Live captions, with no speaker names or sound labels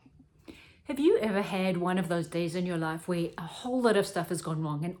Have you ever had one of those days in your life where a whole lot of stuff has gone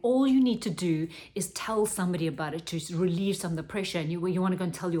wrong and all you need to do is tell somebody about it to relieve some of the pressure, and you want to go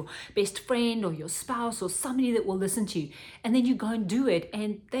and tell your best friend or your spouse or somebody that will listen to you, and then you go and do it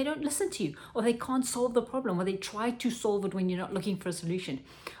and they don't listen to you, or they can't solve the problem, or they try to solve it when you're not looking for a solution?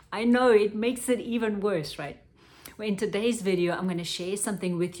 I know it makes it even worse, right? Well, in today's video, I'm going to share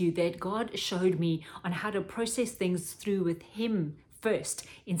something with you that God showed me on how to process things through with Him first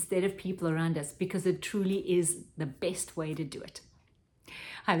instead of people around us, because it truly is the best way to do it.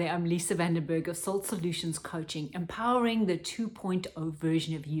 Hi there, I'm Lisa Vandenberg of Salt Solutions Coaching, empowering the 2.0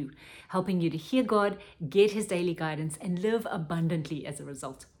 version of you, helping you to hear God, get His daily guidance, and live abundantly as a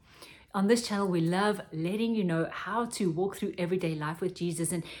result. On this channel, we love letting you know how to walk through everyday life with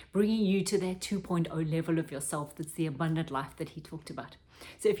Jesus and bringing you to that 2.0 level of yourself. That's the abundant life that He talked about.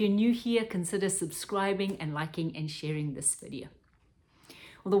 So if you're new here, consider subscribing and liking and sharing this video.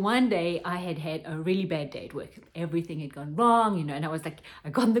 Well, the one day I had a really bad day at work. Everything had gone wrong, and I was like, I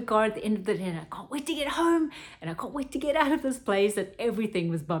got in the car at the end of the day and I can't wait to get home and I can't wait to get out of this place, and everything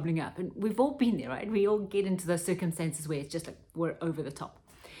was bubbling up. And we've all been there, right? We all get into those circumstances where it's just like we're over the top.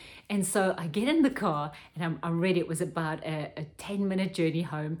 And so I get in the car and I'm ready. It was about a 10-minute journey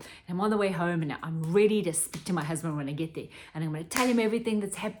home. I'm on the way home and I'm ready to speak to my husband when I get there. And I'm going to tell him everything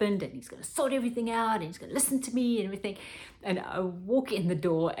that's happened, and he's going to sort everything out, and he's going to listen to me and everything. And I walk in the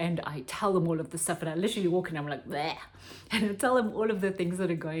door and I tell him all of the stuff, and I literally walk in and I'm like, bleh. And I tell him all of the things that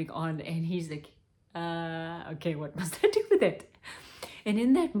are going on, and he's like, okay, what must I do with it? And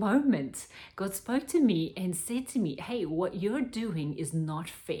in that moment, God spoke to me and said to me, hey, what you're doing is not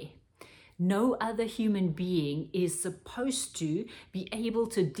fair. No other human being is supposed to be able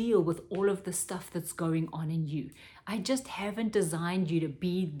to deal with all of the stuff that's going on in you. I just haven't designed you to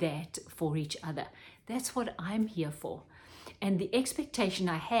be that for each other. That's what I'm here for. And the expectation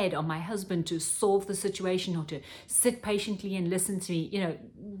I had on my husband to solve the situation or to sit patiently and listen to me,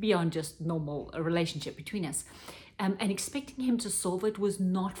 beyond just normal relationship between us, and expecting him to solve it was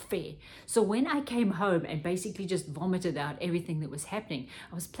not fair. So when I came home and basically just vomited out everything that was happening,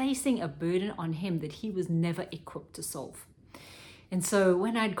 I was placing a burden on him that he was never equipped to solve. And so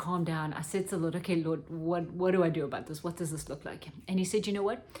when I'd calmed down, I said to the Lord, okay, Lord, what do I do about this? What does this look like? And He said, you know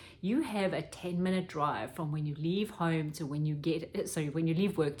what? You have a 10-minute drive from when you leave home to when you when you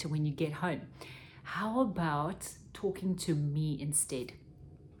leave work to when you get home. How about talking to me instead?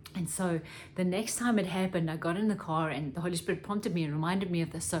 And so the next time it happened, I got in the car and the Holy Spirit prompted me and reminded me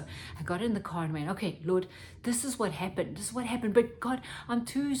of this. So I got in the car and went, okay, Lord, this is what happened. This is what happened. But God, I'm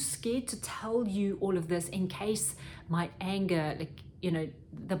too scared to tell you all of this in case my anger,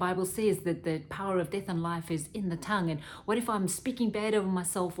 the Bible says that the power of death and life is in the tongue. And what if I'm speaking bad over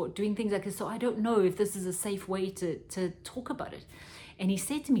myself or doing things like this? So I don't know if this is a safe way to talk about it. And He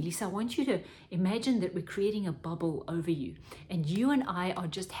said to me, Lisa, I want you to imagine that we're creating a bubble over you. And you and I are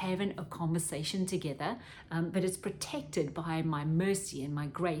just having a conversation together, but it's protected by my mercy and my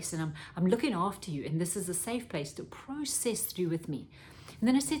grace. And I'm looking after you. And this is a safe place to process through with me. And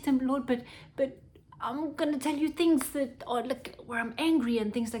then I said to Him, Lord, but I'm going to tell you things that are like where I'm angry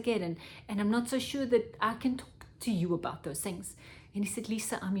and things like that. And I'm not so sure that I can talk to you about those things. And He said,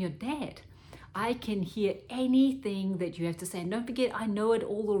 Lisa, I'm your dad. I can hear anything that you have to say. And don't forget, I know it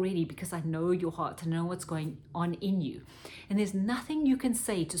all already because I know your heart and I know what's going on in you. And there's nothing you can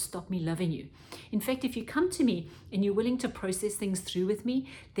say to stop me loving you. In fact, if you come to me and you're willing to process things through with me,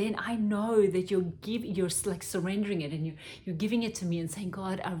 then I know that you're like surrendering it, and you're giving it to me and saying,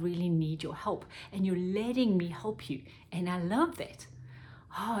 God, I really need your help. And you're letting me help you. And I love that.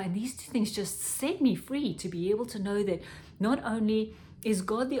 And these two things just set me free to be able to know that not only is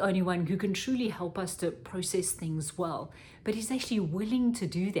God the only one who can truly help us to process things well, but He's actually willing to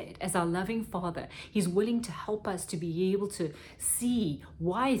do that as our loving Father. He's willing to help us to be able to see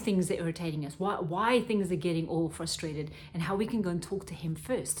why things are irritating us, why things are getting all frustrated, and how we can go and talk to Him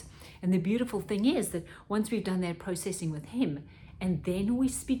first. And the beautiful thing is that once we've done that processing with Him, and then we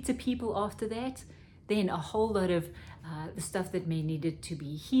speak to people after that, then a whole lot of the stuff that may needed to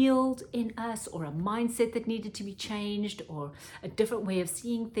be healed in us, or a mindset that needed to be changed, or a different way of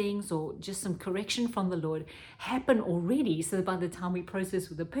seeing things, or just some correction from the Lord happen already, so that by the time we process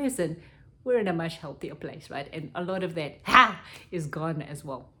with a person, we're in a much healthier place, right? And a lot of that is gone as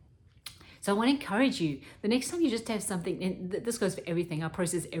well. So I want to encourage you, the next time you just have something, and this goes for everything, I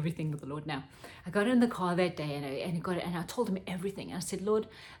process everything with the Lord now. I got in the car that day and I told Him everything. And I said, Lord,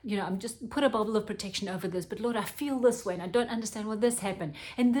 I'm just put a bubble of protection over this, but Lord, I feel this way and I don't understand why this happened.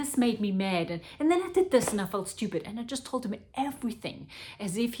 And this made me mad. And then I did this and I felt stupid. And I just told Him everything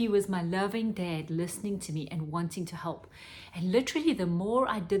as if He was my loving dad listening to me and wanting to help. And literally, the more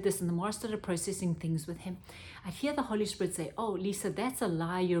I did this and the more I started processing things with him, I'd hear the Holy Spirit say, oh, Lisa, that's a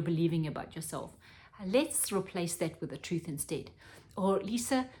lie you're believing about yourself. Let's replace that with the truth instead. Or,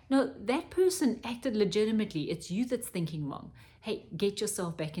 Lisa, no, that person acted legitimately. It's you that's thinking wrong. Hey, get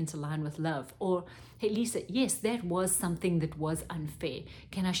yourself back into line with love. Or, hey, Lisa, yes, that was something that was unfair.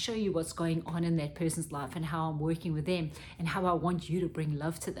 Can I show you what's going on in that person's life and how I'm working with them and how I want you to bring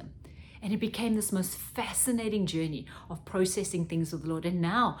love to them? And it became this most fascinating journey of processing things with the Lord. And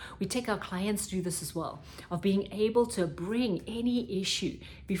now we take our clients through this as well, of being able to bring any issue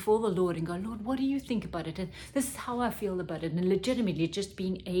before the Lord and go, Lord, what do you think about it? And this is how I feel about it. And legitimately just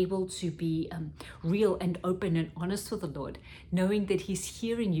being able to be real and open and honest with the Lord, knowing that he's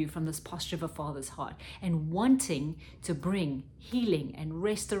hearing you from this posture of a father's heart and wanting to bring healing and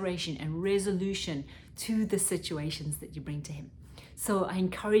restoration and resolution to the situations that you bring to him. So I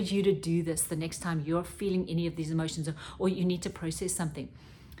encourage you to do this the next time you're feeling any of these emotions or you need to process something.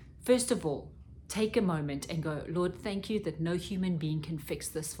 First of all, take a moment and go, Lord, thank you that no human being can fix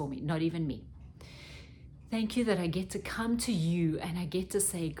this for me, not even me. Thank you that I get to come to you and I get to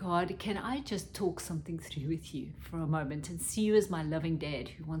say, God, can I just talk something through with you for a moment and see you as my loving dad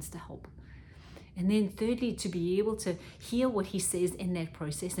who wants to help? And then thirdly, to be able to hear what he says in that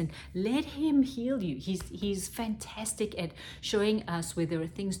process and let him heal you. He's fantastic at showing us where there are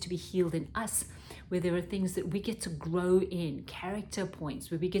things to be healed in us, where there are things that we get to grow in, character points,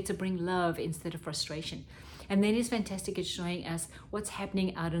 where we get to bring love instead of frustration. And then he's fantastic at showing us what's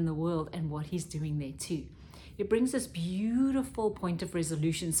happening out in the world and what he's doing there too. It brings this beautiful point of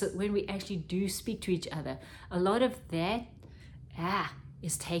resolution. So when we actually do speak to each other, a lot of that,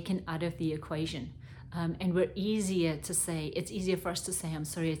 is taken out of the equation. And it's easier for us to say, I'm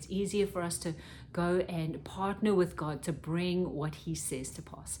sorry. It's easier for us to go and partner with God to bring what he says to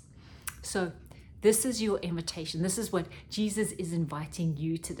pass. So this is your invitation. This is what Jesus is inviting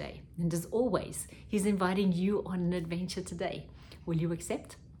you today. And as always, he's inviting you on an adventure today. Will you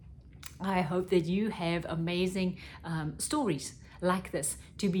accept? I hope that you have amazing stories like this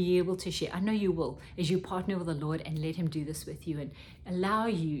to be able to share. I know you will, as you partner with the Lord and let him do this with you and allow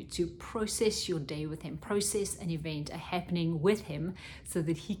you to process your day with him, process an event, a happening with him, so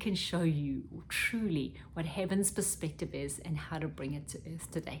that he can show you truly what heaven's perspective is and how to bring it to earth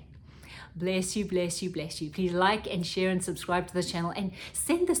today. Bless you, bless you, bless you. Please like and share and subscribe to the channel and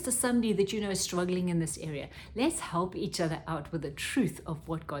send this to somebody that you know is struggling in this area. Let's help each other out with the truth of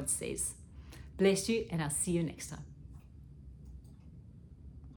what God says. Bless you, and I'll see you next time.